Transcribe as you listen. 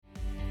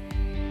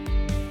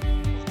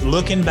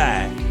looking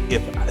back,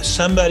 if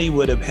somebody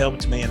would have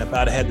helped me and if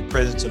I'd had the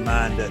presence of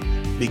mind to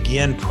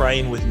begin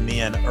praying with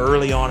men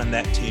early on in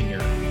that tenure,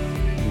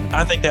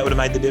 I think that would have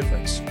made the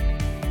difference.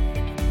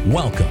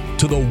 Welcome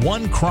to the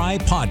One Cry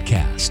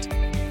Podcast,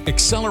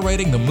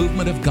 accelerating the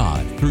movement of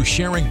God through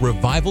sharing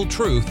revival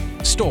truth,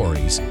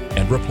 stories,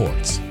 and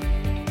reports.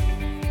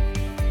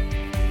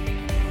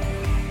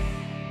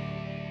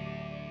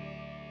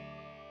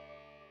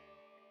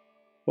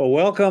 Well,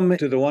 welcome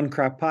to the One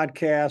Cry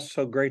Podcast.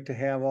 So great to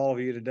have all of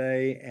you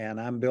today. And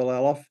I'm Bill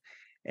Elliff,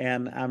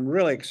 and I'm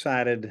really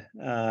excited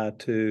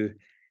to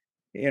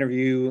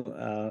interview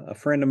a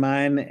friend of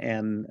mine.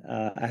 And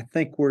I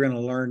think we're going to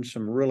learn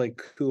some really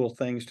cool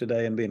things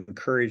today and be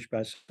encouraged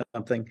by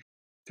something.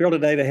 Thrilled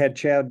today to have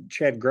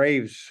Chad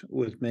Graves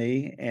with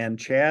me. And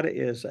Chad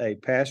is a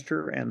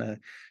pastor and a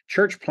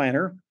church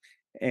planter.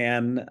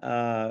 And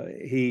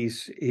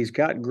he's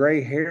got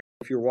gray hair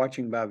if you're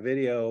watching by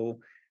video.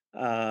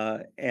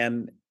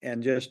 And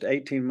just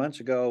 18 months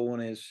ago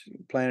when he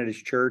planted his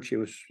church, it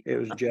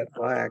was jet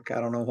black. I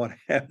don't know what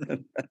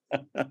happened.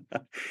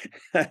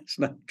 That's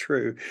not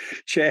true.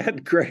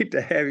 Chad, great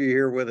to have you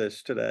here with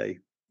us today.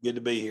 Good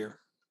to be here.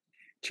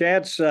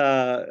 Chad's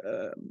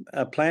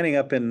planting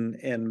up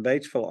in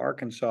Batesville,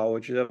 Arkansas,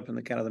 which is up in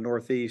the kind of the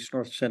north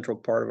central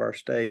part of our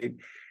state.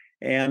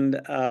 And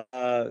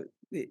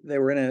they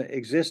were in an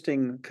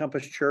existing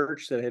Compass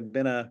church that had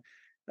been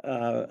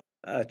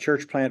a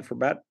church plant for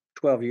about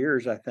 12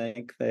 years, I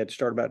think. They had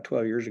started about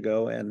 12 years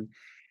ago, and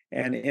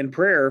in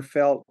prayer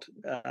felt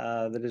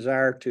the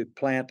desire to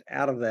plant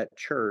out of that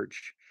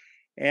church.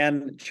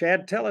 And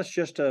Chad, tell us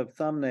just a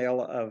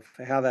thumbnail of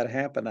how that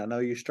happened. I know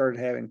you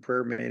started having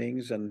prayer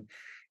meetings, and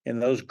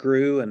those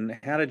grew. And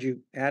how did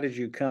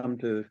you come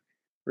to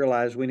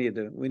realize we need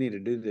to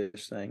do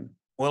this thing?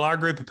 Well, our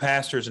group of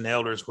pastors and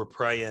elders were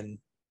praying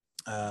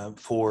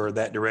for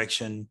that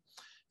direction,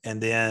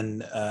 and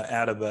then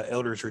out of an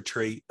elders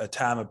retreat, a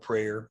time of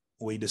prayer,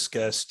 we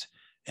discussed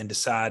and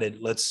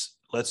decided let's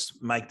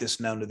make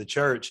this known to the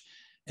church.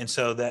 And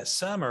so that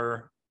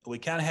summer, we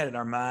kind of had in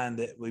our mind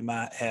that we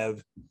might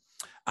have,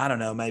 I don't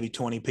know, maybe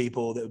 20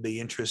 people that would be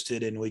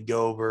interested, and we'd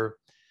go over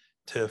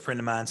to a friend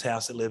of mine's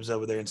house that lives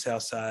over there in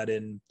Southside,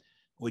 and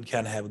we'd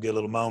kind of have a good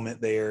little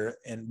moment there.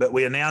 But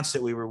we announced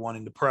that we were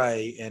wanting to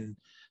pray, and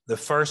the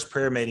first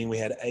prayer meeting we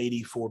had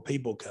 84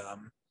 people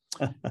come,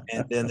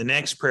 and then the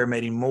next prayer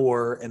meeting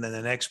more, and then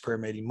the next prayer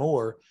meeting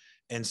more.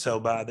 And so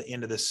by the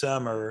end of the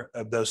summer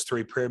of those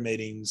 3 prayer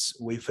meetings,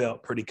 we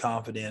felt pretty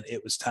confident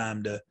it was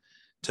time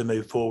to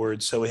move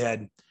forward. So we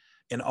had,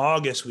 in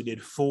August, we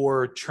did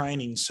 4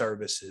 training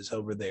services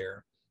over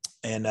there.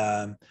 And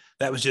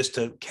that was just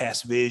to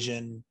cast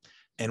vision.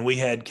 And we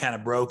had kind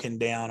of broken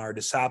down our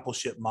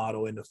discipleship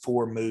model into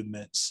 4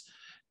 movements.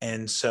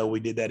 And so we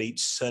did that each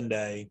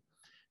Sunday.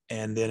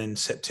 And then in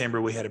September,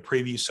 we had a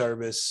preview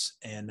service,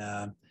 and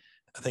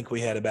I think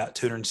we had about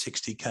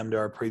 260 come to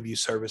our preview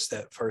service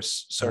that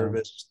first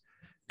service.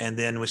 And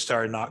then we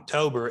started in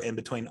October, and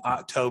between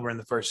October and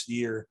the first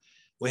year,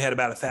 we had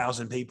about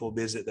 1,000 people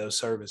visit those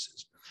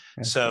services.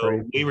 That's so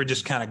great. We were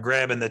just kind of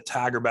grabbing the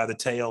tiger by the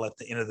tail at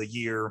the end of the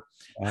year,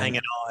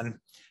 hanging on,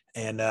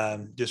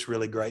 and just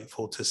really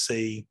grateful to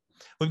see.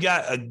 We've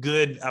got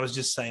I was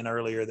just saying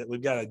earlier that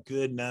we've got a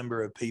good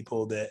number of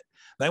people that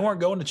they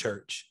weren't going to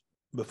church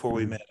before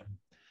we met them.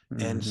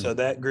 And so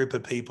that group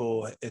of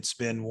people, it's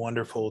been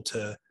wonderful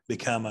to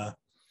become a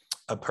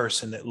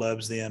person that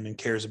loves them and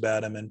cares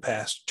about them and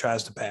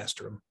tries to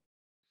pastor them.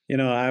 You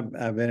know,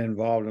 I've been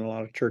involved in a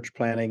lot of church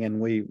planting, and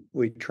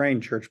we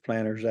train church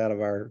planters out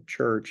of our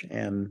church.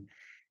 And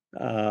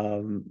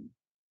one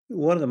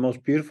of the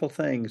most beautiful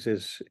things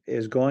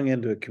is going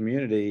into a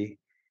community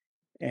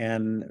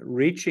and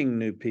reaching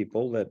new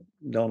people that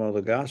don't know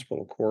the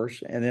gospel, of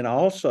course, and then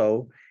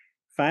also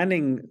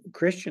finding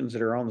Christians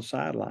that are on the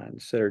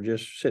sidelines, that are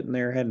just sitting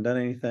there, hadn't done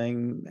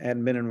anything,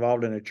 hadn't been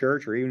involved in a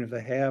church, or even if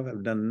they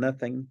have done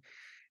nothing,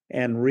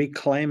 and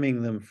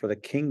reclaiming them for the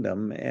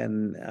kingdom.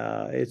 And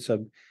it's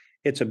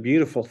a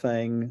beautiful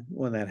thing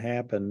when that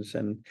happens.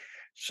 And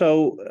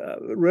so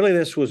really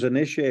this was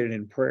initiated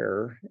in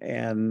prayer.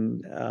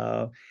 And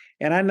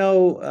I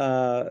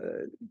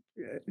know,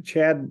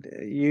 Chad,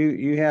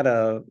 you had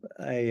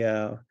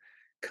a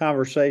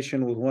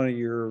conversation with one of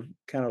your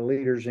kind of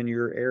leaders in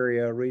your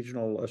area,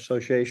 regional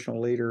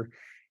associational leader,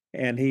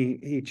 and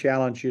he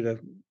challenged you to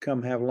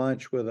come have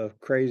lunch with a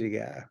crazy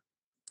guy.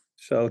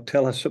 So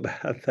tell us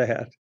about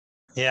that.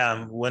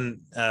 Yeah, when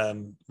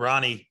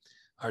Ronnie,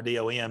 our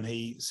DOM,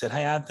 he said,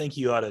 "Hey, I think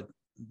you ought to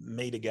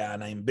meet a guy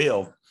named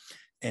Bill."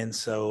 And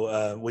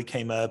so we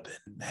came up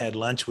and had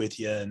lunch with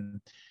you.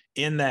 And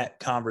in that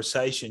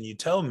conversation, you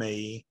told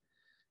me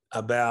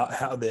about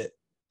how that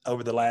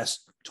over the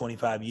last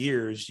 25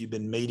 years, you've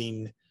been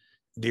meeting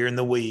during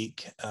the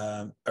week,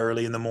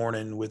 early in the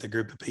morning with a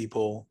group of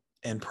people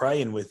and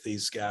praying with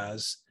these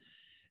guys.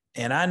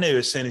 And I knew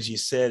as soon as you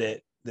said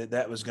it,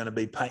 that was going to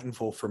be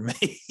painful for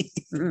me.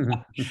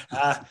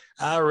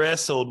 I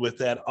wrestled with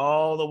that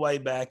all the way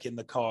back in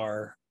the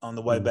car on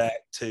the way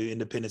back to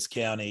Independence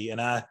County. And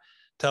I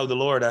told the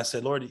Lord, I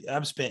said, Lord,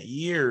 I've spent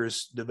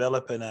years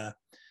developing a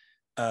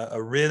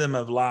rhythm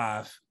of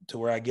life to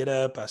where I get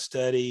up, I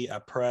study, I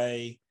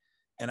pray,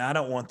 and I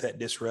don't want that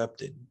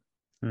disrupted.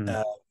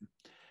 Mm.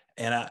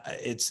 And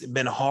it's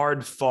been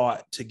hard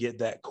fought to get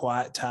that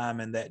quiet time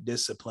and that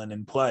discipline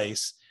in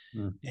place.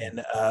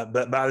 Mm-hmm.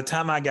 But by the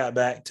time I got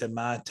back to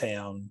my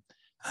town,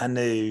 I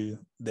knew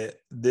that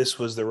this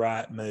was the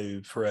right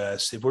move for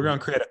us. If we're going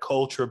to create a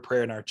culture of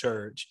prayer in our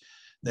church,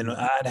 then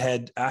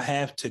I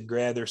have to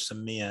gather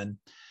some men.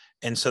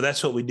 And so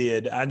that's what we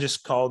did. I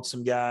just called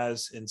some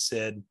guys and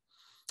said,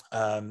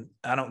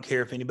 I don't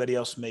care if anybody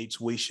else meets,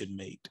 we should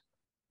meet.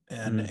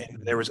 And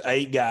there was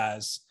 8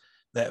 guys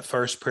that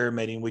first prayer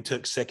meeting. We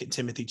took 2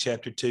 Timothy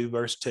chapter 2,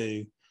 verse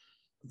 2.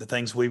 The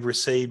things we've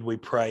received, we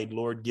prayed,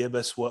 Lord, give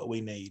us what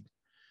we need.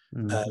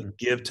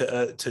 Give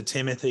to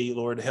Timothy,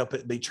 Lord, help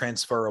it be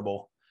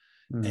transferable,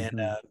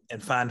 and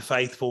find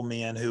faithful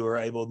men who are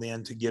able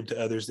then to give to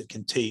others that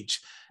can teach.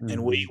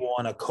 And we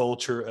want a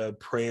culture of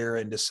prayer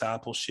and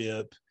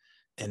discipleship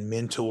and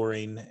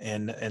mentoring.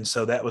 And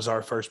so that was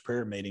our first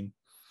prayer meeting.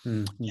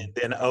 And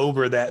then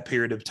over that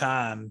period of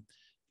time,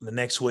 the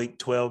next week,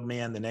 12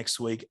 men, the next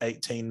week,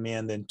 18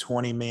 men, then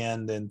 20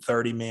 men, then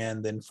 30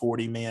 men, then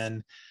 40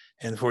 men.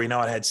 And before you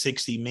know it, I had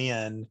 60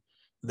 men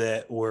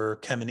that were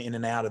coming in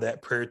and out of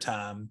that prayer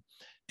time.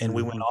 And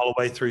we went all the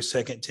way through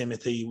 2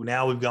 Timothy.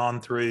 Now we've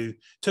gone through,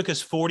 took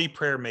us 40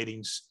 prayer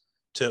meetings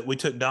we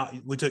took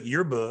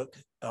your book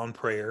on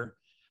prayer.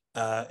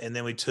 And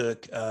then we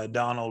took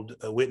Donald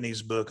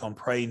Whitney's book on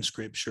praying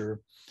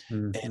scripture.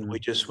 And we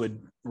just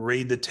would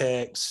read the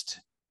text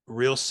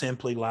real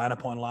simply, line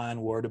upon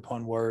line, word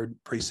upon word,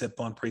 precept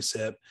upon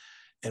precept.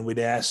 And we'd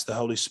ask the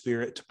Holy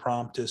Spirit to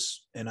prompt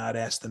us. And I'd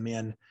ask the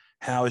men,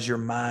 how is your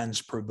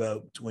minds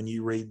provoked when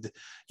you read,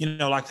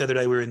 like the other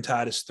day we were in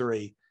Titus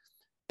 3,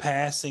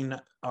 passing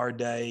our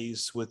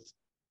days with,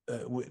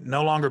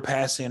 no longer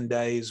passing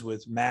days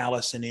with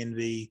malice and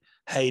envy,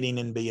 hating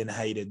and being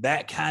hated.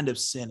 That kind of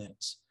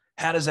sentence.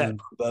 How does that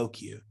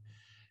provoke you?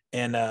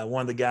 And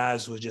one of the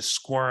guys was just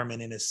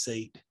squirming in his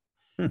seat.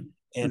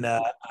 And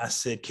I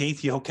said,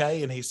 Keith, you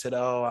okay? And he said,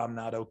 oh, I'm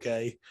not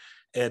okay.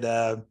 And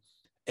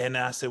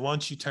I said, why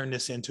don't you turn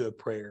this into a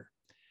prayer?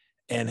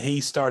 And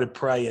he started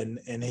praying,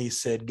 and he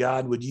said,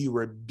 God, would you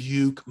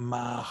rebuke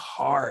my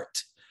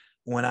heart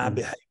when I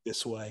behave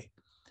this way?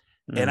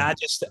 And I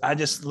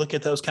just look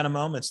at those kind of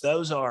moments.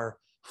 Those are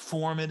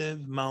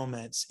formative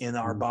moments in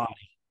our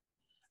body.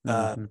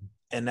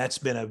 And that's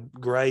been a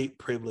great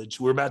privilege.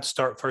 We're about to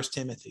start 1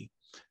 Timothy.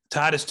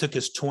 Titus took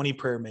us 20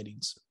 prayer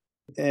meetings.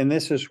 And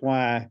this is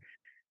why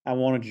I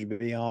wanted you to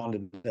be on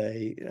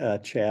today,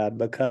 Chad,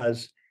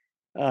 because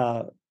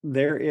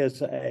there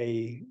is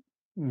a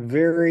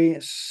very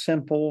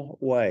simple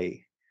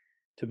way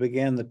to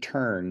begin the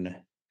turn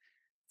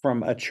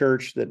from a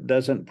church that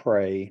doesn't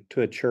pray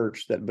to a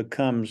church that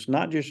becomes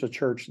not just a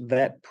church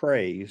that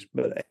prays,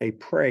 but a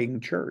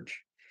praying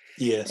church.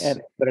 Yes.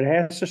 But it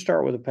has to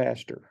start with the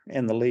pastor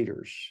and the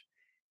leaders.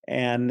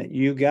 And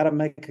you got to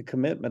make a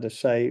commitment to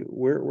say,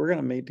 we're going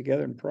to meet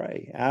together and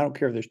pray. I don't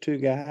care if there's 2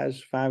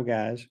 guys, 5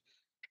 guys.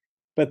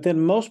 But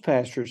then most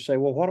pastors say,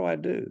 well, what do I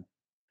do?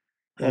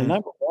 Well,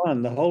 number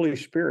one, the Holy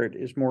Spirit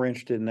is more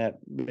interested in that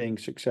being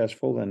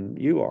successful than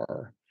you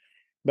are.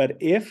 But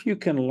if you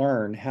can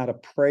learn how to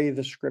pray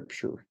the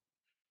scripture,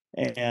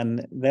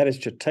 and that is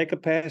to take a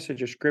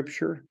passage of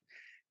scripture,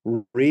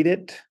 read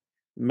it,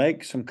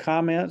 make some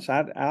comments.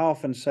 I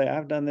often say,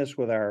 I've done this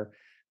with our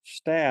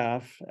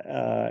staff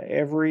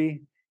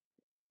every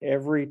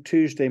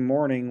Tuesday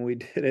morning. We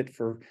did it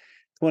for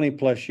 20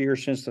 plus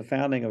years since the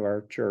founding of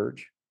our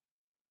church.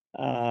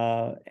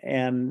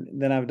 And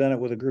then I've done it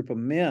with a group of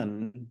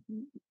men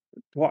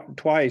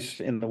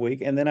twice in the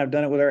week. And then I've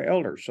done it with our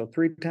elders. So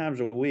 3 times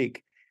a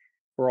week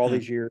for all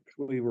these years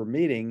we were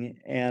meeting,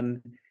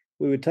 and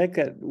we would take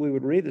that, we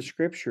would read the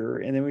scripture,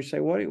 and then we say,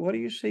 what do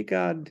you see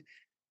God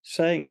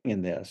saying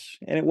in this?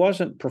 And it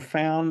wasn't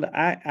profound.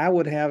 I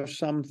would have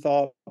some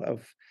thought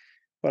of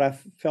what I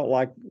felt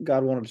like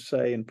God wanted to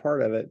say in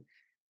part of it,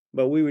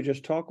 but we would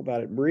just talk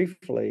about it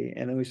briefly,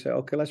 and then we say,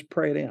 okay, let's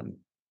pray it in.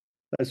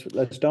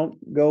 Let's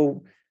don't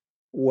go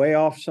way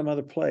off some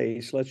other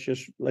place. Let's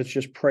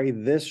just pray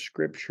this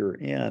scripture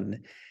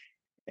in.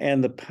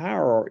 And the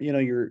power,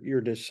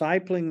 you're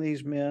discipling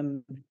these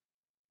men,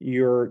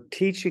 you're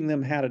teaching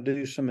them how to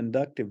do some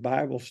inductive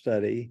Bible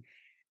study,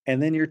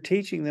 and then you're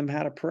teaching them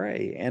how to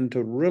pray and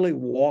to really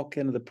walk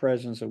into the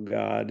presence of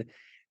God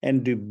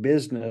and do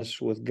business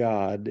with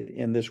God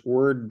in this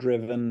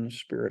word-driven,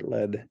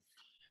 spirit-led prayer.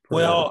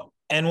 Well,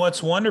 and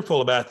what's wonderful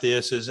about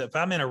this is if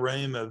I'm in a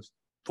room of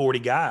 40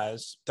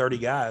 guys, 30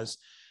 guys,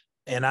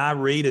 and I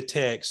read a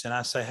text and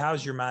I say,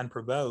 how's your mind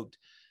provoked?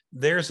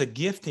 There's a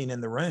gifting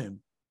in the room.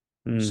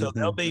 So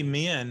there'll be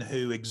men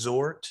who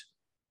exhort,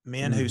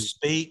 men who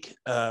speak,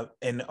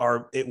 and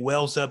it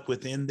wells up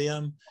within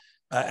them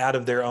out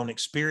of their own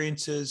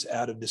experiences,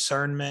 out of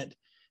discernment.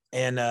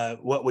 And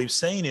what we've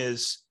seen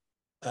is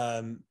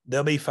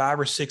there'll be 5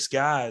 or 6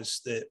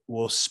 guys that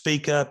will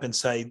speak up and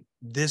say,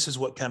 this is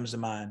what comes to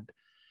mind.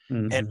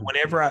 And Mhm.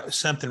 whenever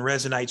something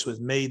resonates with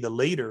me, the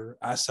leader,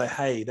 I say,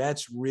 hey,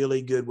 that's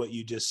really good what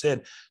you just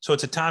said. So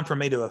it's a time for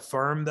me to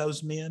affirm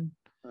those men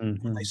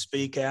when they Mhm.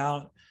 speak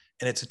out.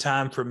 And it's a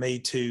time for me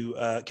to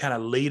kind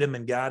of lead them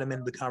and guide them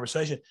into the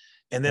conversation.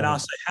 And then I'll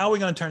Right. say, how are we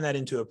going to turn that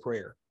into a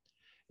prayer?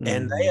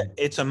 And Mhm.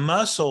 it's a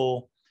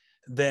muscle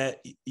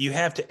that you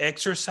have to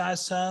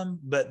exercise some,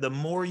 but the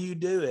more you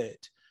do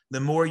it, the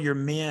more your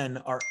men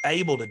are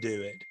able to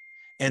do it.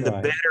 And the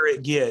Right. better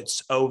it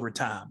gets over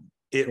time.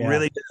 It Yeah.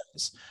 really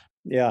does.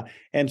 Yeah.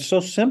 And so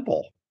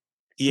simple.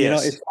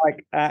 Yes. It's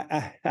like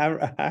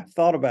I've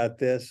thought about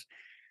this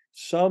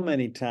so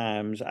many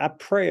times. I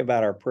pray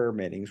about our prayer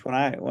meetings when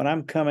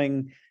I'm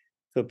coming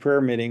to a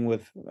prayer meeting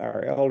with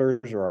our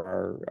elders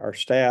or our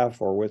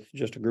staff or with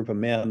just a group of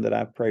men that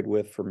I've prayed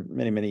with for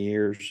many, many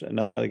years.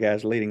 Another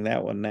guy's leading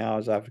that one now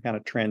as I've kind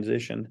of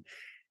transitioned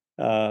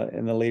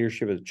in the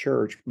leadership of the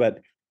church.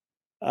 But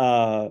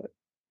uh,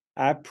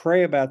 I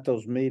pray about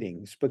those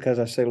meetings because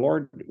I say,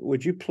 Lord,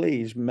 would you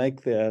please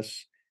make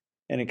this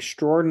an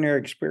extraordinary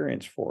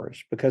experience for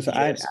us? Because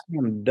I Yes.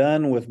 am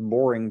done with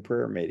boring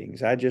prayer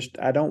meetings. I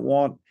don't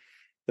want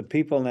the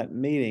people in that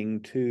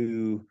meeting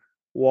to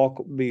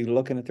be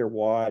looking at their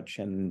watch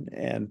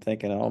and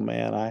thinking, oh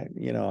man, I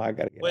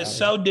got to get Well,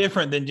 it's out of here. so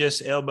different than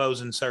just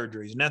elbows and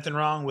surgeries. Nothing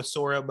wrong with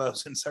sore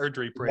elbows and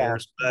surgery Yeah,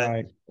 prayers,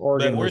 right. but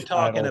Organ we're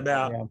talking recital.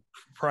 about Yeah.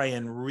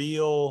 praying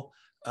real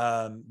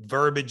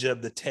verbiage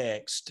of the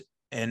text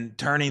and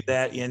turning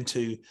that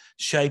into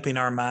shaping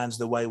our minds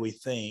the way we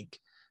think.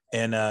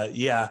 And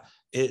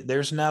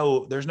there's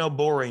no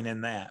boring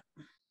in that.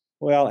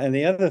 Well, and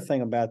the other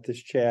thing about this,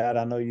 Chad,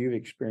 I know you've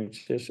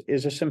experienced this,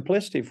 is a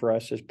simplicity for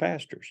us as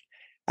pastors.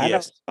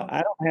 Yes.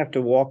 I don't have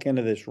to walk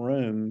into this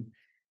room,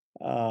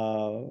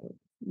 uh,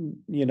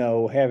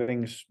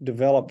 having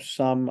developed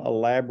some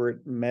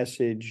elaborate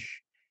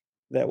message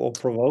that will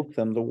provoke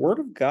them. The Word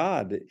of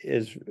God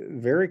is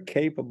very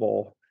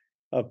capable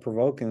of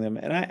provoking them,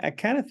 and I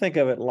kind of think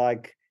of it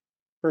like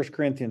 1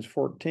 Corinthians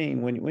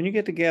 14. When you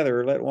get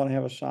together, let one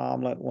have a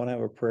psalm, let one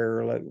have a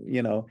prayer,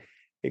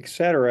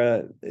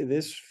 etc.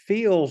 This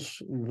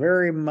feels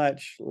very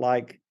much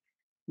like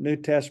New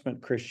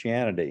Testament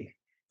Christianity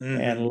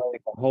and Hmm.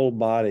 letting the whole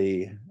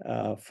body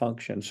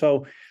function.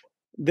 So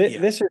Yeah.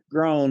 this has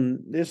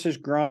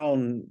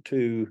grown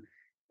to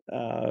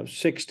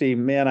 60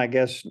 men, I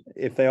guess,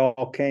 if they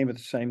all came at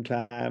the same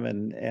time.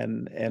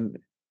 And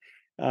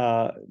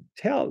uh,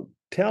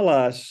 tell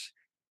us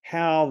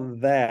how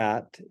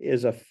that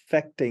is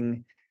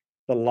affecting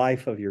the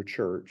life of your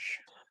church.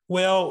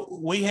 Well,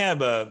 we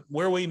have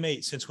where we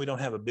meet, since we don't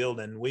have a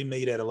building, we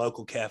meet at a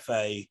local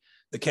cafe.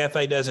 The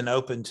cafe doesn't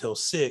open till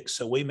 6,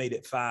 so we meet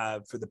at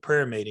 5 for the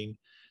prayer meeting.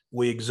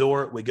 We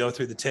exhort, we go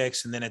through the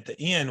text, and then at the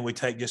end, we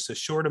take just a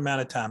short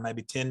amount of time,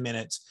 maybe 10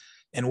 minutes,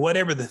 and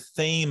whatever the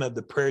theme of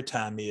the prayer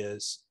time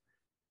is,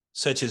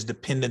 such as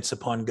dependence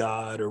upon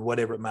God or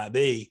whatever it might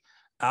be,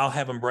 I'll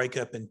have them break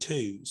up in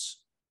twos.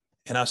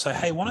 And I'll say,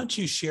 hey, why don't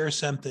you share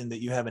something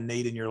that you have a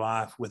need in your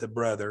life with a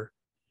brother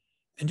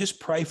and just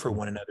pray for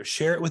one another,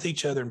 share it with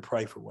each other and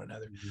pray for one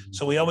another.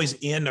 So we always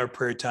end our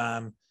prayer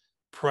time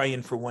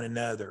praying for one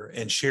another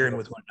and sharing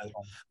with one another.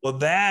 Well,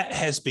 that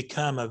has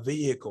become a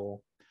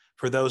vehicle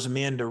for those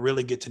men to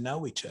really get to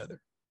know each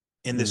other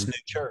in this Mm.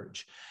 new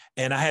church.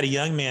 And I had a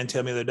young man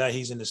tell me the other day,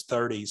 he's in his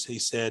 30s. He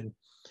said,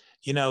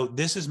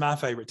 this is my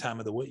favorite time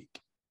of the week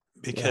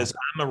Yeah. because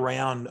I'm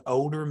around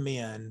older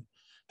men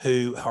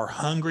who are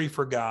hungry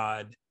for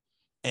God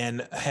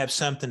and have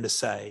something to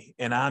say,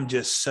 and I'm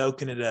just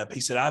soaking it up. He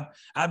said,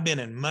 I've been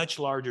in much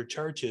larger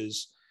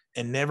churches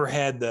and never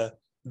had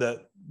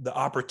the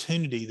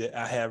opportunity that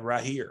I have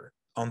right here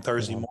on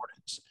Thursday Yeah.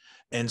 mornings.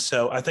 And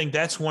so I think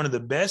that's one of the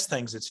best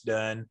things that's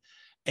done.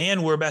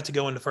 And we're about to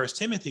go into First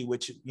Timothy,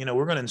 which we're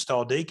going to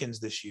install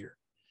deacons this year.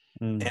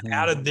 And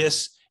out Mhm. of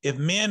this, if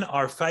men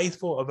are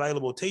faithful,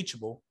 available,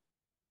 teachable,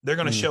 they're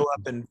going to Mm. show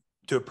up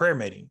to a prayer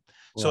meeting.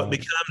 So it Right.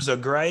 becomes a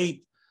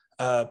great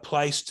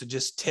place to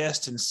just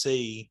test and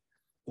see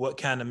what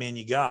kind of men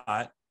you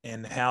got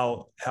and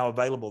how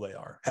available they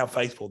are, how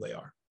faithful they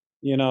are.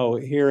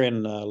 Here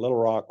in Little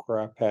Rock,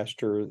 where I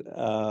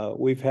pastor,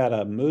 we've had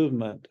a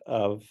movement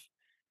of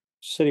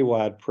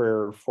citywide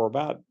prayer for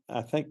about,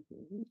 I think,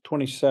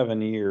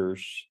 27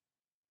 years,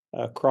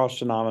 cross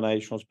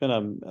denominational. It's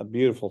been a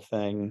beautiful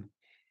thing.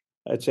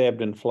 It's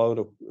ebbed and flowed,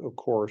 of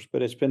course,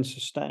 but it's been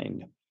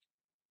sustained.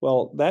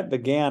 Well, that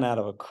began out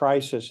of a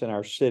crisis in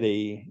our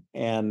city,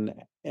 and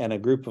a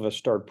group of us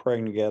started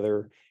praying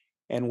together,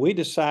 and we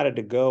decided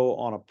to go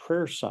on a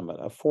prayer summit,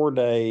 a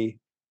 4-day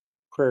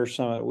prayer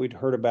summit. We'd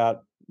heard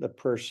about the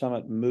prayer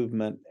summit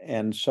movement,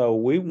 and so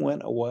we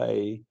went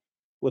away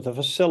with a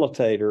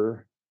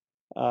facilitator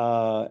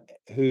uh,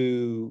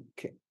 who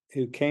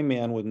who came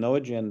in with no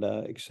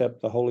agenda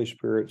except the Holy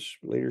Spirit's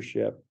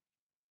leadership.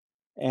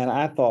 And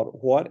I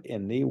thought, what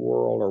in the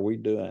world are we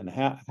doing?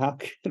 How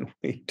can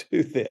we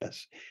do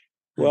this?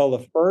 Hmm. Well,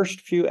 the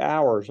first few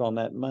hours on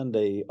that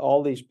Monday,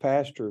 all these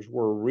pastors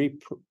were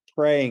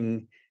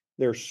praying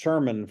their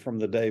sermon from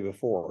the day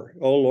before.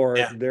 Oh Yeah.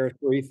 Lord, there are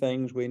 3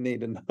 things we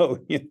need to know,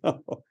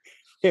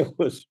 It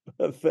was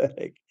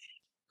pathetic.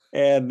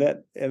 And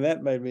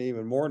that made me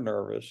even more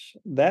nervous.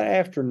 That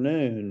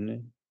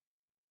afternoon,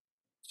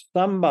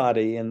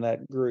 somebody in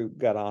that group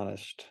got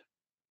honest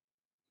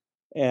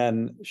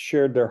and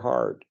shared their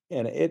heart,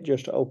 and it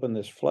just opened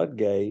this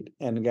floodgate,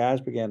 and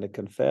guys began to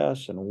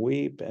confess and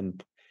weep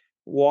and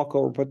walk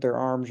over, put their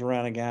arms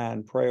around a guy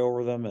and pray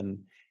over them,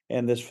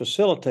 and this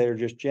facilitator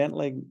just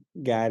gently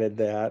guided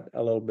that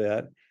a little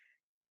bit.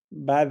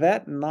 By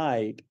that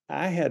night,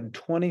 I had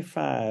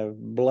 25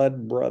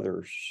 blood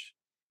brothers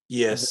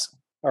Yes.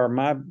 are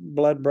my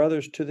blood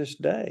brothers to this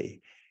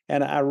day.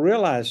 And I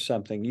realized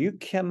something. You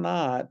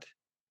cannot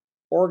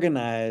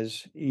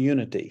organize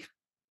unity.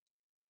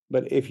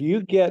 But if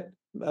you get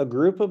a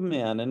group of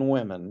men and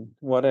women,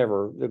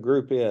 whatever the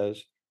group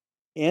is,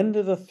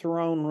 into the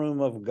throne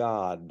room of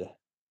God,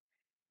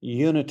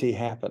 unity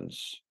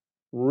happens.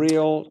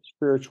 Real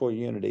spiritual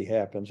unity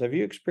happens. Have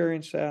you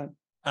experienced that?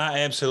 I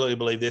absolutely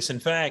believe this. In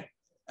fact,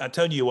 I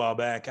told you a while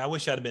back, I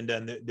wish I'd have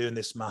been doing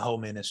this my whole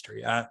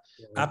ministry. I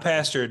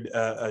pastored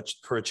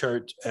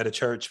at a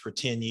church for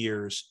 10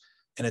 years.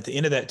 And at the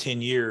end of that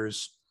 10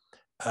 years,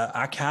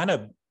 I kind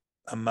of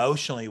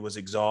emotionally was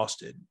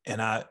exhausted,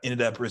 and I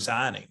ended up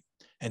resigning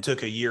and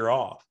took a year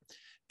off.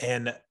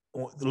 And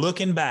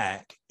looking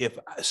back, if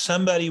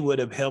somebody would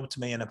have helped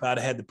me, and if I'd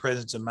had the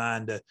presence of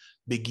mind to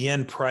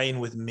begin praying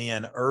with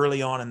men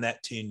early on in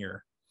that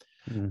tenure,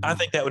 I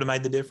think that would have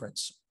made the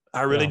difference.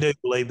 I really do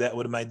believe that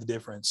would have made the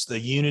difference. The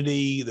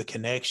unity, the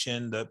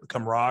connection, the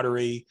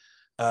camaraderie,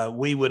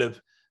 we would have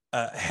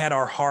had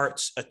our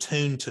hearts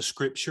attuned to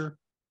Scripture.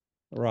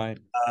 Right.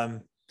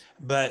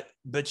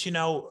 But you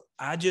know,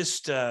 I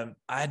just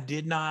I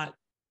didn't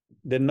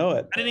know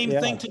it. I didn't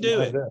even think to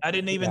do it. I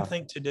didn't even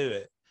think to do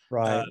it.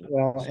 Right.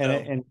 Well,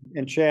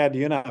 and Chad,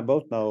 you and I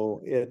both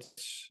know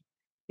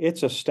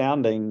it's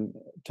astounding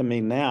to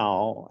me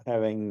now,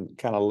 having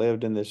kind of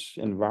lived in this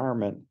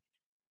environment,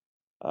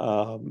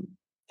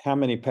 how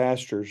many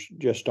pastors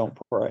just don't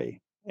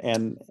pray.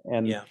 And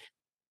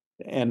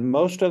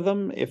most of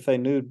them, if they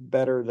knew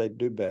better, they'd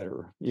do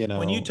better. You know,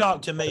 when you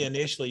talked to me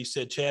initially, you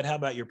said, Chad, how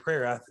about your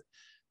prayer?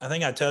 I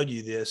think I told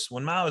you this.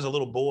 When I was a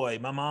little boy,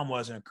 my mom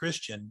wasn't a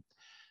Christian,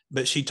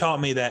 but she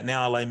taught me that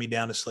now I lay me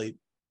down to sleep,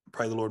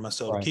 pray the Lord my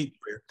soul to keep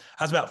prayer.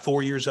 I was about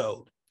 4 years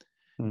old.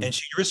 And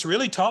she just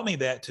really taught me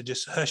that to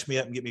just hush me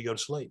up and get me to go to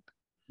sleep.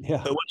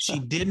 Yeah. But what she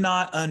did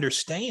not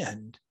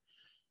understand,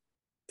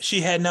 she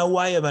had no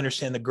way of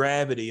understanding the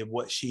gravity of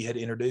what she had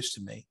introduced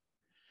to me.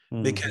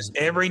 Because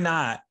every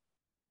night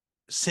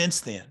since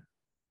then,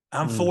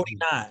 I'm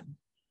 49,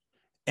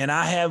 and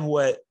I have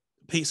what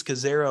Pete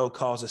Scazzero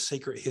calls a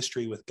secret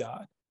history with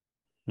God.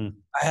 I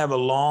have I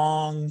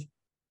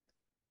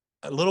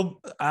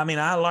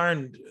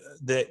learned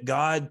that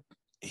God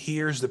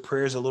hears the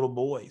prayers of little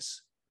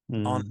boys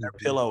on their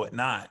pillow at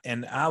night.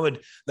 And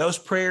those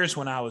prayers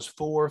when I was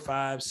 4,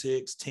 5,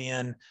 6,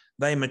 10,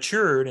 they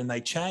matured and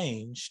they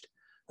changed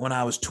when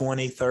I was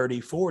 20,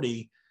 30,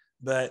 40.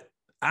 But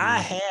I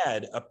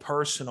had a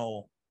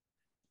personal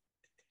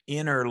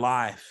inner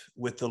life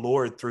with the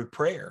Lord through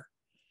prayer.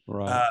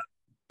 Right.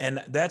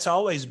 And that's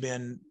always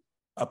been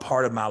a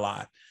part of my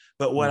life.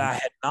 But what I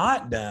had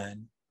not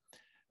done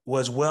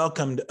was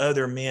welcomed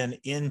other men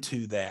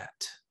into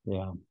that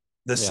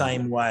the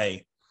same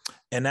way.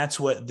 And that's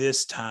what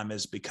this time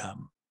has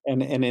become.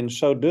 And in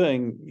so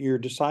doing, you're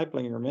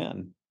discipling your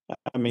men.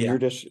 I mean, you're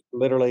just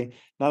literally,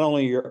 not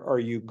only are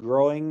you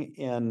growing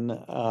in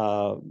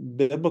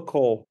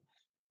biblical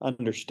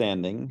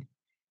understanding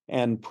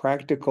and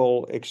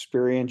practical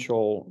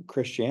experiential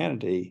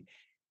Christianity,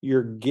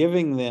 you're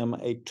giving them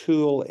a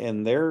tool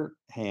in their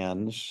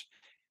hands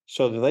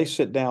so that they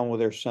sit down with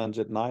their sons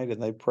at night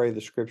and they pray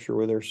the Scripture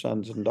with their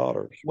sons and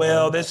daughters.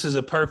 Well, this is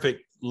a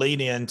perfect lead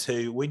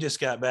into, we just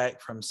got back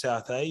from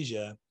South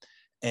Asia,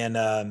 and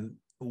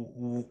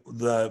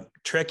the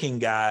trekking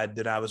guide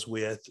that I was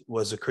with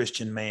was a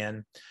Christian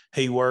man.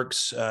 He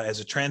works as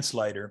a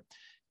translator.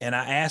 And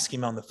I asked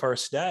him on the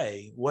first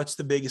day, what's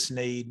the biggest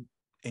need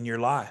in your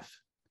life?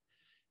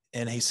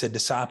 And he said,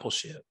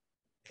 discipleship.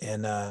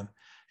 And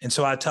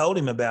so I told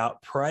him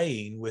about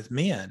praying with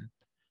men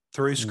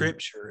through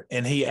Scripture.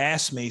 And he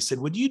asked me, he said,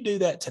 would you do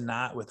that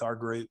tonight with our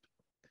group?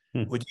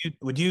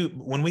 Would you,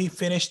 when we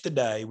finish the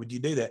day, would you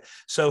do that?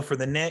 So for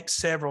the next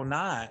several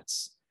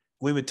nights,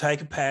 we would take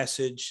a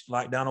passage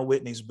like Donald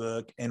Whitney's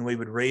book and we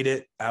would read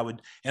it.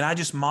 I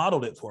just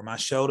modeled it for him. I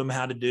showed him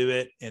how to do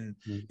it, and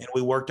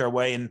we worked our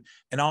way, and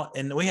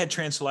we had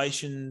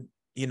translation,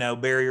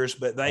 barriers,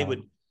 but they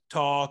would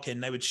talk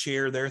and they would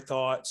share their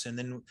thoughts. And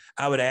then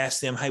I would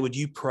ask them, hey, would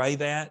you pray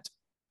that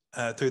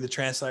through the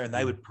translator? And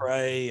they would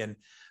pray. And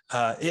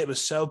it was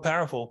so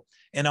powerful.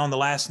 And on the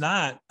last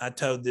night, I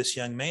told this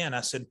young man,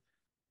 I said,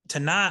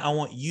 tonight, I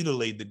want you to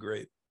lead the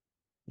group.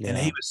 And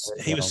he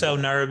was so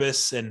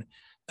nervous,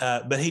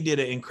 but he did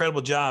an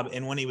incredible job.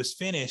 And when he was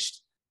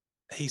finished,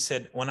 he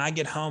said, when I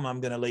get home, I'm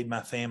going to lead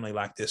my family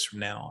like this from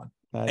now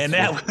on.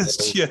 That was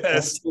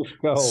just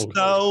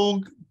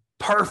so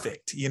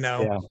perfect,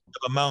 of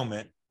a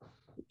moment.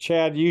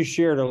 Chad, you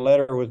shared a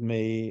letter with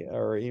me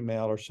or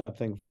email or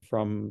something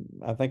from,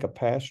 I think, a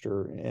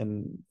pastor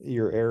in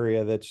your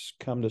area that's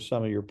come to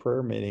some of your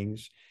prayer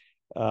meetings.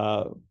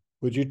 Uh,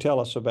 would you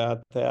tell us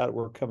about that?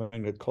 We're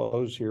coming to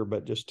close here,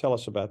 but just tell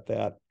us about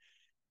that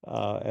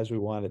as we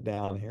wind it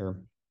down here.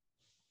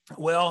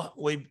 Well,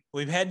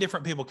 we've had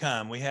different people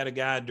come. We had a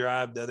guy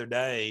drive the other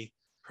day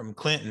from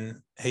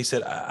Clinton. He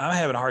said, I'm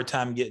having a hard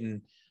time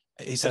getting.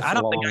 He said, That's I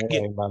a don't think long I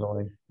way, get. by the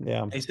way.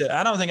 Yeah. He said,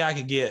 I don't think I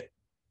could get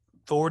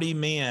 40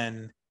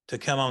 men to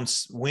come on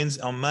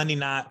Wednesday on Monday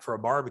night for a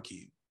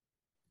barbecue,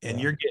 and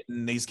Yeah. you're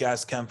getting these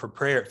guys to come for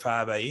prayer at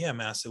 5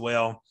 a.m. And I said,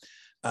 well,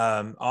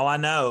 all I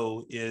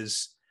know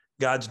is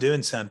God's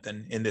doing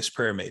something in this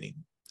prayer meeting.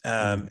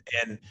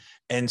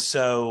 And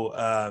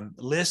so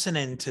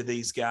listening to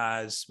these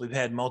guys, we've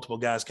had multiple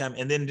guys come,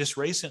 and then just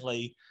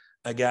recently,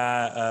 a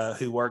guy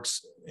who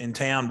works in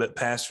town but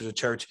pastors a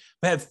church.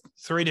 We have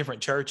 3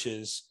 different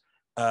churches,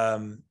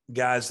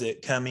 guys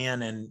that come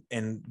in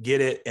and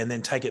get it and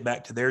then take it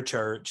back to their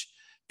church.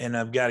 And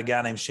I've got a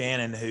guy named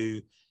Shannon who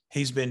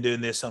he's been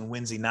doing this on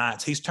Wednesday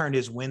nights. He's turned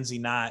his Wednesday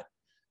night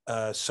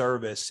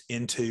service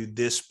into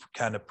this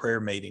kind of prayer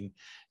meeting.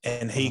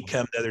 And he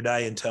come the other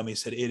day and told me, he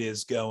said, it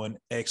is going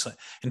excellent.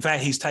 In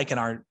fact, he's taken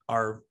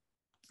our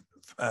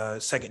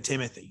 2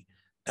 Timothy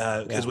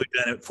because we've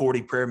done it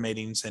 40 prayer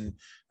meetings. And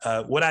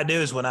what I do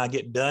is when I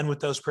get done with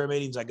those prayer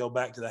meetings, I go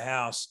back to the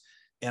house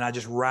and I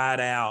just write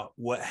out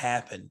what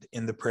happened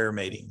in the prayer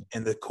meeting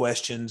and the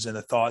questions and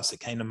the thoughts that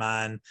came to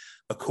mind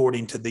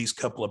according to these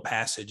couple of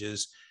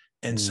passages.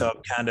 And so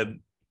I've kind of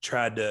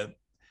tried to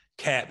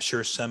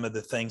capture some of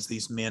the things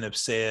these men have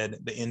said,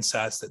 the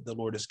insights that the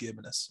Lord has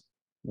given us.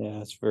 Yeah,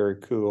 that's very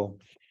cool.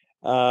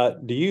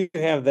 Do you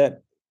have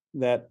that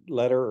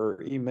letter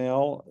or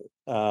email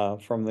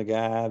from the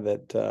guy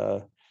that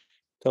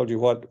told you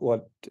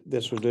what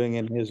this was doing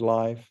in his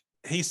life?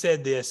 He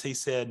said this. He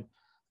said,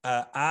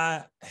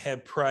 I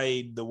have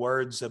prayed the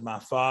words of my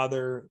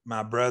father,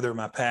 my brother,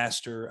 my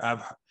pastor.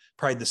 I've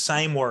prayed the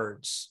same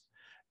words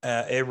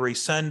every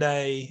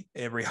Sunday,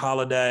 every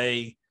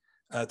holiday,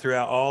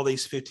 throughout all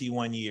these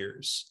 51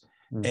 years.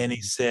 And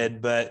he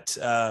said, but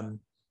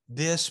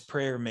this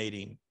prayer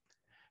meeting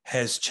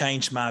has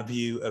changed my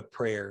view of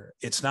prayer.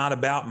 It's not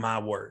about my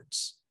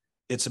words.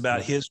 It's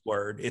about his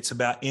word. It's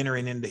about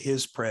entering into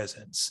his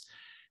presence.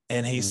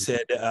 And he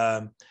said,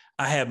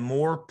 I have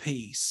more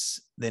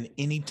peace than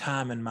any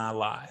time in my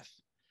life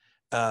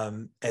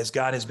as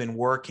God has been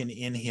working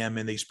in him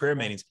in these prayer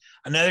meetings.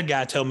 Another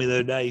guy told me the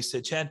other day, he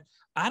said, Chad,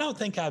 I don't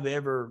think I've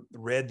ever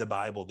read the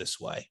Bible this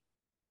way.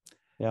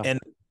 Yeah. And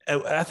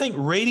I think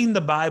reading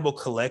the Bible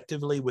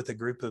collectively with a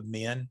group of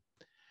men,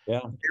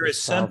 there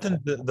is something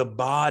that the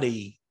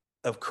body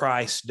of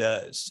Christ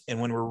does.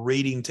 And when we're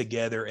reading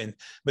together, and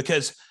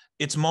because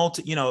it's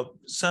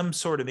some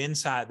sort of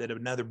insight that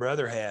another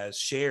brother has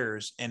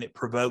shares and it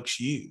provokes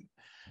you.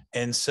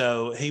 And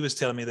so he was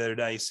telling me the other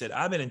day, he said,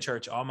 I've been in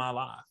church all my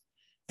life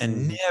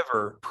and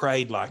never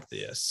prayed like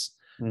this.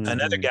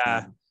 Another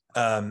guy,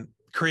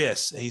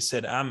 Chris, he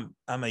said,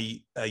 he's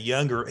a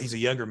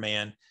younger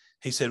man.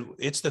 He said,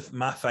 it's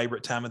my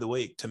favorite time of the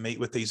week to meet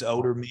with these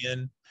older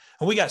men.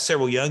 And we got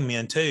several young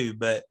men too,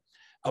 but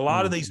a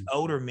lot of these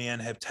older men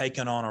have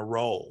taken on a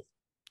role.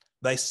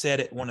 They sit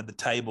at one of the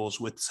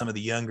tables with some of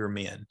the younger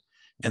men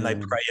and they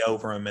pray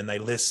over them and they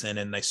listen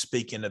and they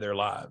speak into their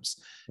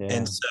lives.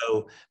 And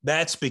so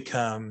that's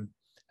become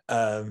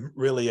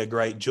really a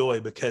great joy,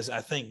 because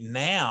I think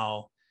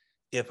now,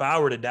 if I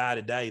were to die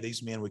today,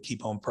 these men would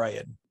keep on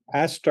praying.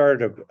 I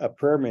started a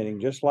prayer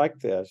meeting just like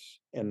this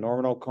in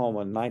Norman,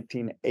 Oklahoma in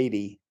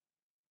 1980.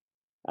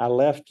 I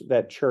left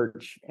that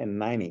church in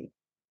 90.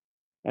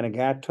 And a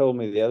guy told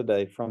me the other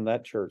day from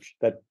that church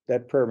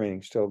that prayer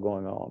meeting's still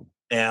going on.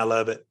 Yeah, I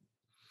love it.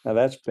 Now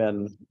that's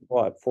been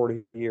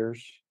 40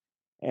 years.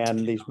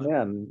 And these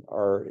men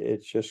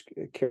it's just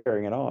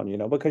carrying it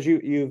on, because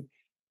you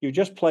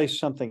just place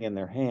something in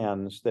their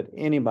hands that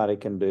anybody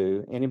can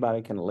do,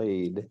 anybody can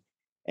lead.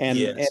 And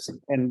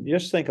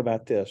just think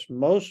about this.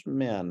 Most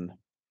men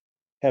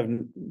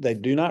they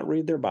do not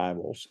read their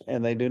Bibles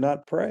and they do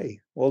not pray.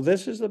 Well,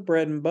 this is the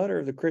bread and butter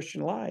of the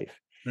Christian life.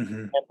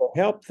 And to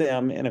help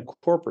them in a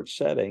corporate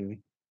setting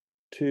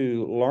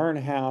to learn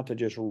how to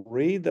just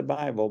read the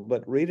Bible,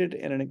 but read it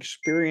in an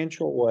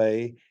experiential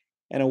way,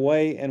 and a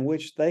way in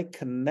which they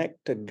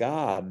connect to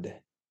God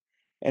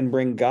and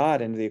bring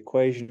God into the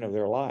equation of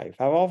their life.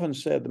 I've often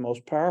said the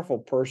most powerful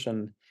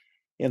person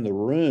in the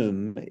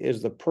room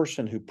is the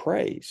person who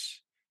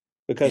prays,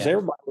 because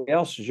everybody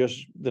else is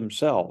just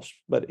themselves.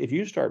 But if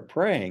you start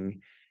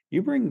praying,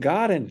 you bring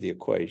God into the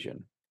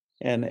equation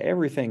and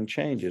everything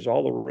changes.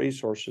 All the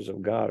resources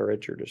of God are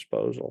at your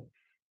disposal.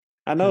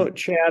 I know,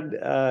 Chad,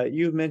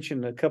 you've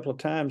mentioned a couple of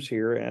times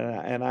here,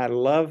 and I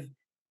love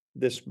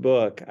this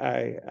book.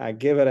 I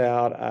give it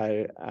out.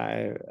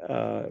 I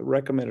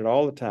recommend it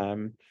all the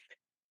time.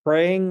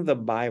 Praying the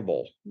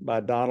Bible by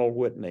Donald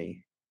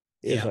Whitney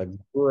is a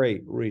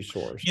great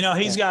resource.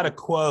 He's got a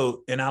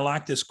quote, and I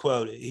like this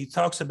quote. He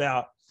talks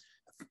about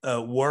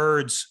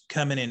words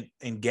coming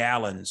in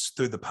gallons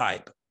through the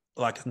pipe.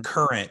 like a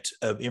current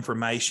of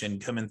information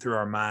coming through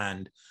our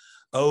mind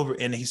over.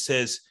 And he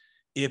says,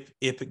 if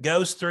it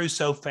goes through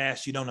so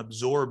fast you don't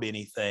absorb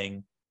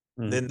anything,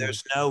 then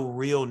there's no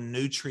real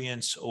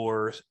nutrients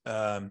or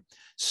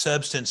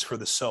substance for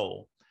the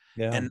soul.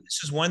 Yeah. And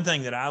this is one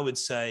thing that I would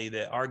say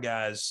that our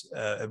guys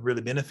have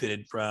really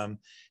benefited from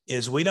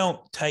is we don't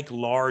take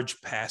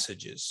large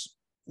passages.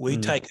 We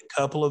take a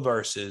couple of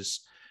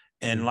verses,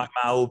 and like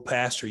my old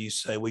pastor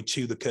used to say, we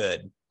chew the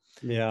cud.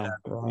 Yeah.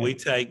 We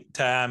take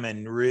time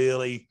and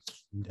really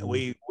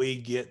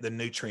we get the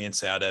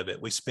nutrients out of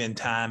it. We spend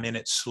time in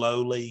it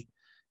slowly,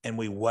 and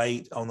we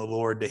wait on the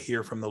Lord to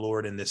hear from the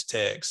Lord in this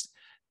text.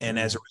 And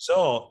as a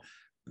result,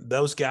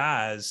 those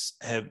guys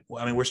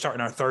we're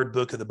starting our third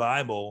book of the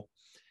Bible,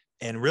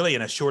 and really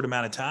in a short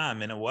amount of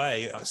time, in a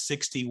way,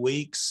 60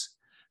 weeks.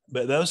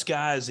 But those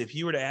guys, if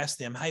you were to ask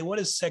them, hey, what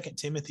is 2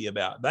 Timothy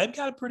about? They've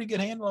got a pretty good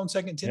handle on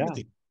 2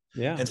 Timothy.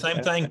 Yeah. And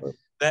same thing,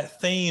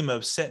 that theme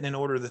of setting in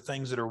order the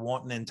things that are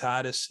wanting in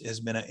Titus has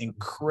been an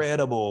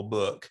incredible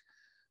book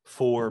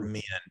for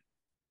men.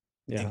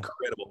 Yeah.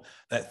 Incredible.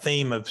 That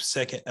theme of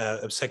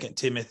second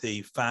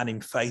Timothy, finding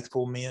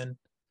faithful men.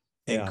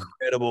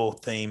 Incredible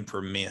theme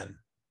for men.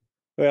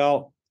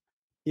 Well,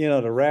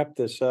 to wrap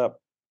this up,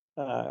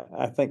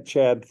 I think,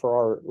 Chad, for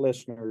our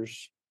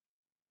listeners,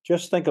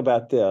 just think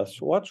about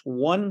this. What's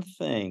one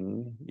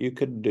thing you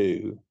could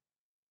do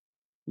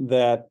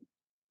that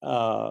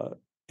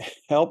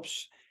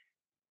helps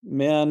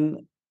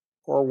men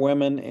or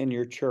women in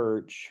your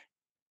church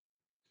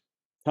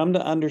come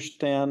to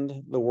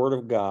understand the Word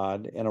of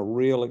God in a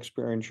real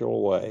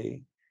experiential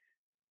way,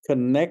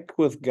 connect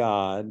with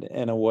God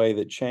in a way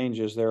that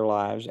changes their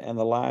lives and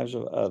the lives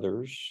of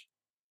others,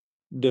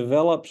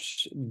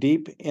 develops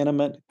deep,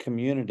 intimate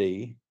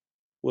community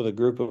with a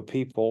group of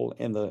people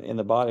in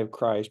the body of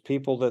Christ,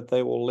 people that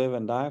they will live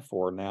and die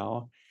for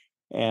now,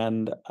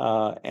 and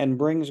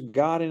brings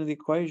God into the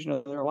equation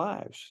of their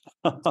lives?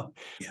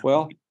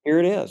 Well, here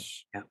it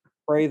is.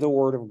 Pray the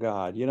Word of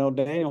God.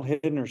 Daniel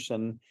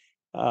Henderson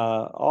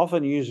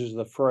often uses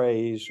the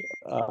phrase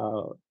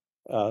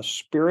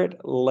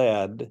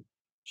spirit-led,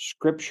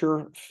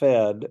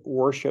 scripture-fed,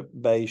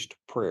 worship-based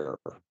prayer.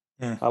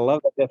 I love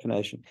that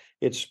definition.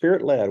 It's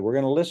spirit-led. We're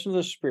going to listen to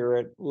the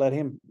Spirit, let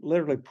him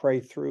literally pray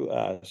through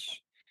us,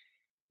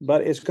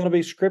 but it's going to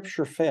be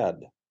scripture-fed.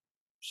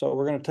 So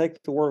we're going to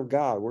take the Word of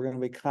God. We're going to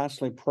be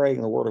constantly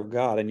praying the Word of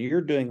God, and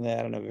you're doing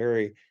that in a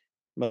very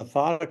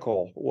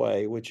methodical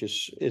way, which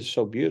is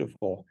so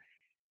beautiful.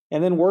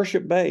 And then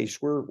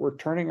worship-based. We're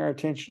turning our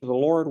attention to the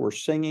Lord. We're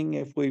singing.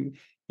 If we've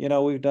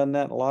done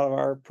that in a lot of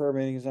our prayer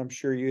meetings, I'm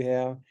sure you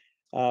have.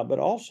 But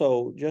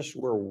also just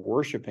we're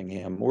worshiping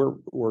him.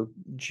 We're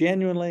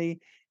genuinely,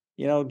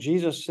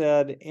 Jesus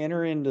said,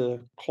 enter into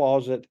the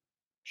closet,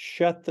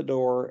 shut the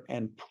door,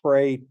 and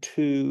pray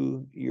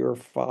to your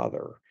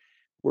Father.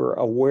 We're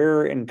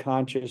aware and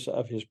conscious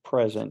of his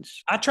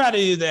presence. I try to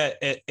do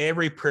that at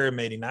every prayer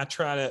meeting. I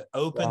try to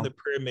open the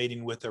prayer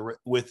meeting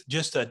with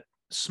just a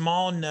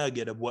small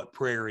nugget of what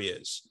prayer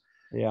is.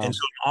 Yeah. And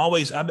so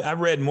I've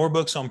read more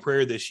books on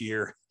prayer this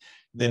year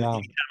than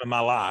any time in my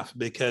life,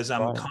 because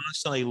I'm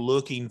constantly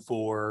looking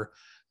for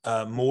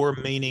more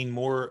meaning,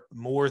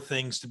 more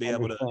things to be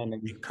able to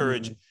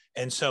encourage.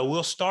 And so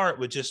we'll start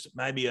with just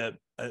maybe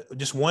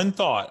just one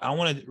thought. I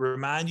want to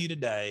remind you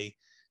today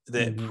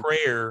that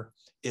prayer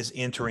is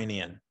entering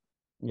in.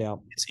 Yeah.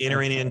 It's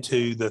entering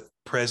into the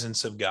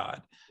presence of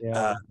God.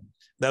 Yeah.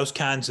 Those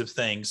kinds of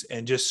things,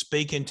 and just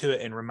speak into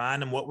it and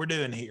remind them what we're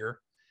doing here.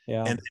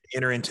 Yeah. And then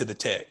enter into the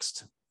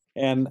text.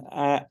 And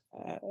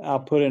I'll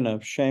put in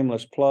a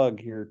shameless plug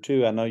here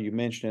too. I know you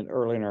mentioned it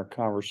early in our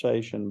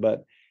conversation,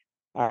 but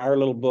our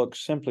little book,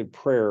 Simply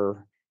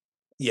Prayer,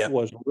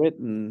 was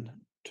written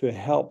to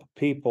help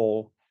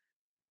people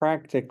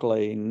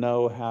practically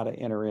know how to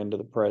enter into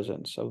the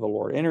presence of the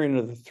Lord, enter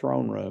into the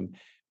throne room.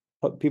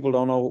 But people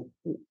don't know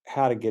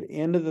how to get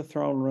into the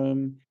throne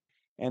room,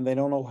 and they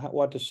don't know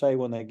what to say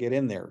when they get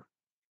in there.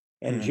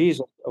 And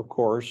Jesus, of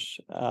course,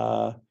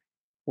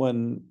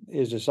 when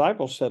his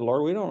disciples said,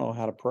 Lord, we don't know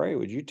how to pray.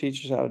 Would you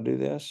teach us how to do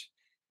this?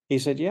 He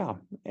said, yeah.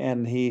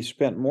 And he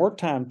spent more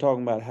time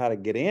talking about how to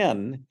get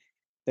in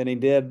than he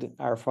did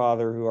our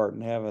Father who art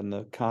in heaven,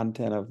 the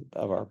content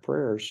of our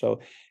prayers. So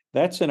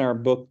that's in our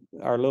book,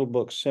 our little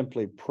book,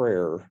 Simply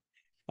Prayer.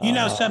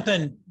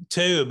 Something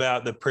too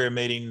about the prayer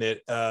meeting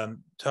that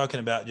talking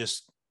about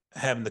just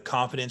having the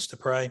confidence to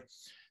pray.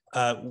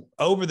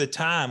 Over the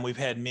time, we've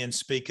had men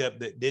speak up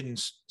that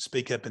didn't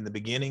speak up in the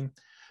beginning.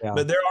 Yeah.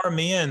 But there are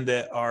men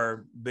that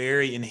are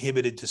very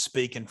inhibited to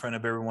speak in front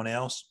of everyone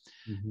else.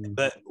 Mm-hmm.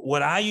 But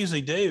what I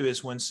usually do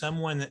is when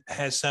someone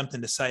has something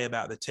to say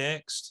about the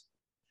text,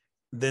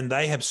 then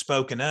they have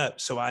spoken up.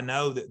 So I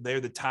know that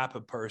they're the type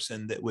of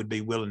person that would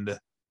be willing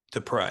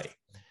to pray.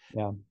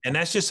 Yeah. And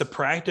that's just a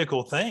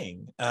practical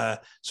thing.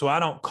 So I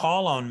don't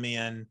call on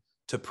men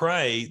to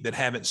pray that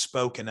haven't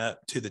spoken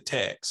up to the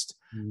text.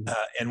 Mm-hmm.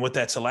 And what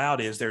that's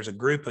allowed is there's a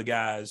group of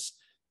guys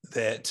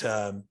that,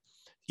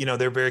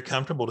 they're very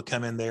comfortable to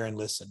come in there and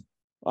listen.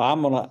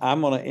 I'm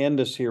gonna end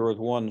us here with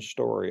one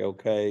story.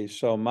 Okay.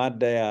 So my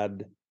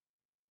dad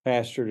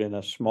pastored in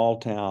a small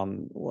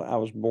town. I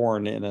was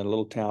born in a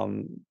little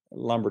town,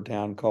 lumber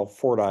town called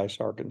Fordyce,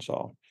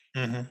 Arkansas,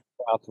 Hmm.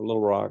 south of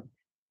Little Rock.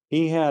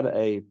 He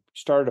had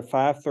started a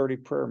 5:30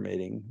 prayer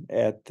meeting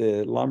at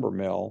the lumber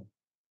mill,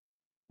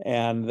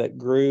 and that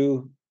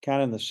grew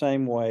kind of in the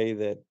same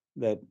way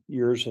that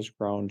yours has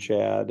grown,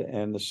 Chad,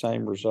 and the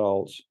same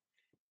results.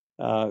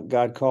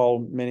 God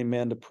called many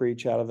men to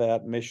preach out of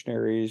that,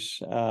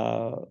 missionaries.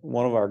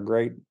 One of our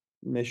great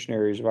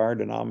missionaries of our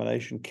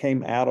denomination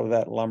came out of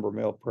that lumber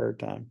mill prayer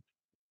time.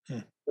 Hmm.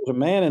 There's a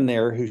man in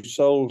there who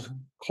sold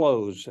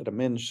clothes at a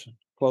men's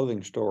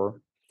clothing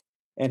store,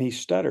 and he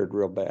stuttered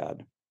real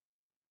bad.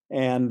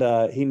 And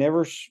he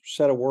never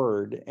said a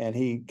word, and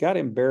he got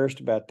embarrassed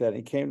about that.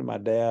 He came to my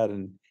dad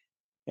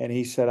and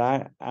he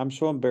said, I'm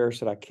so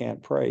embarrassed that I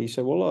can't pray. He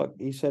said, well, look,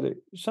 he said,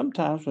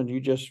 sometimes when you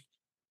just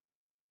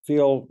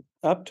feel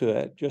up to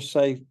it, just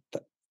say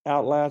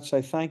out loud,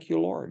 say, thank you,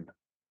 Lord.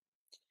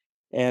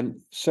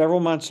 And several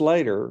months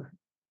later,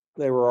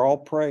 they were all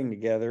praying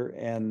together,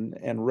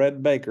 and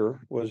Red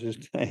Baker was his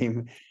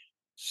name,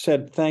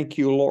 said, thank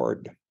you,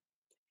 Lord.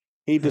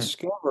 He Hmm.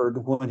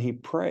 discovered when he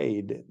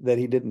prayed that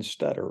he didn't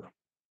stutter.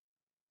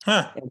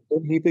 Huh. And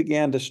then he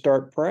began to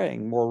start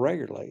praying more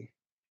regularly.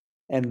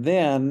 And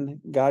then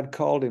God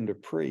called him to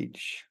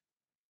preach.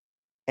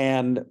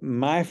 And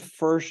my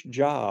first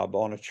job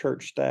on a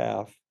church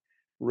staff,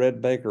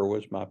 Red Baker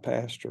was my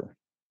pastor.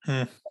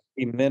 Hmm.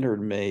 He mentored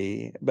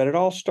me, but it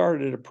all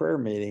started at a prayer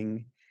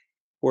meeting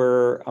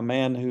where a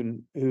man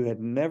who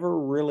had never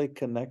really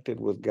connected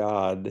with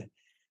God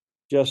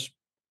just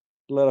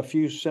let a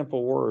few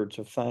simple words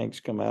of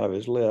thanks come out of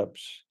his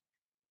lips,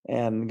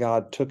 and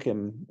God took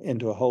him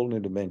into a whole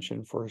new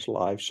dimension for his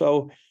life.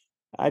 So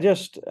I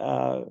just,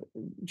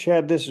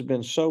 Chad, this has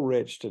been so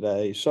rich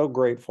today. So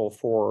grateful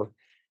for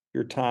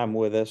your time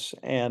with us,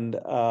 and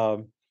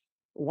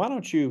why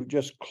don't you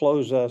just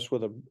close us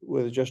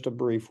with just a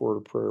brief word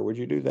of prayer? Would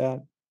you do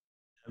that?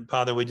 And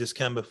Father, we just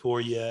come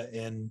before you,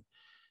 and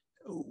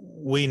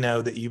we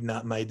know that you've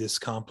not made this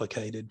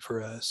complicated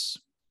for us.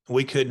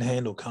 We couldn't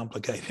handle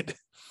complicated.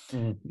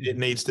 It Mhm.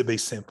 needs to be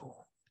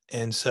simple.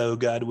 And so,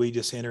 God, we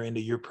just enter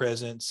into your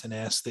presence and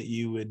ask that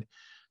you would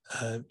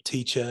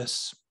teach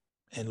us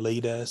and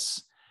lead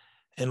us.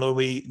 And Lord,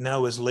 we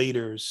know as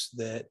leaders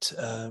that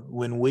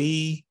when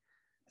we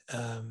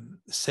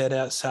set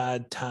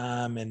outside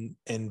time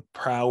and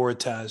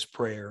prioritize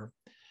prayer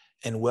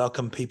and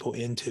welcome people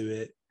into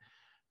it,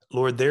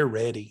 Lord, they're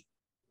ready.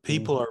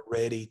 People Mhm. are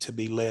ready to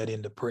be led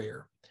into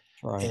prayer.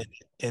 Right. And,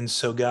 and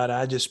so, God,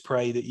 I just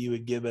pray that you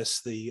would give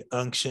us the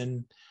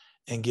unction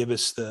and give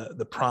us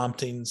the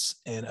promptings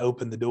and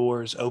open the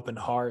doors, open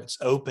hearts,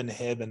 open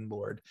heaven,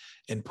 Lord,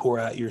 and pour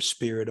out your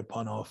spirit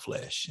upon all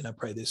flesh. And I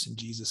pray this in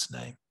Jesus'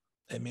 name.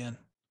 Amen.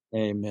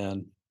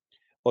 Amen.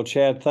 Well,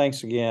 Chad,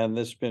 thanks again.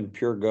 This has been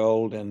pure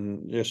gold,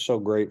 and just so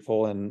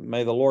grateful. And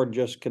may the Lord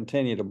just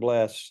continue to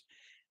bless.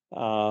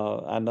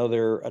 I know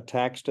there are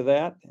attacks to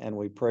that, and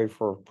we pray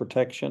for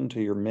protection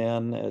to your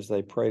men as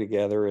they pray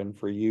together, and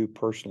for you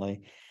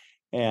personally.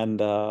 And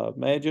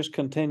may it just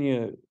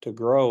continue to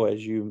grow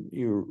as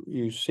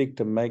you seek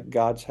to make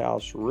God's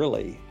house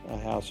really a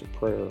house of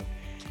prayer.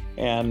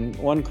 And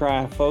One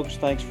Cry, folks,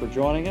 thanks for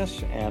joining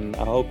us, and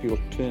I hope you'll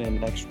tune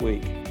in next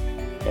week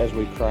as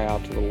we cry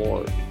out to the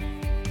Lord.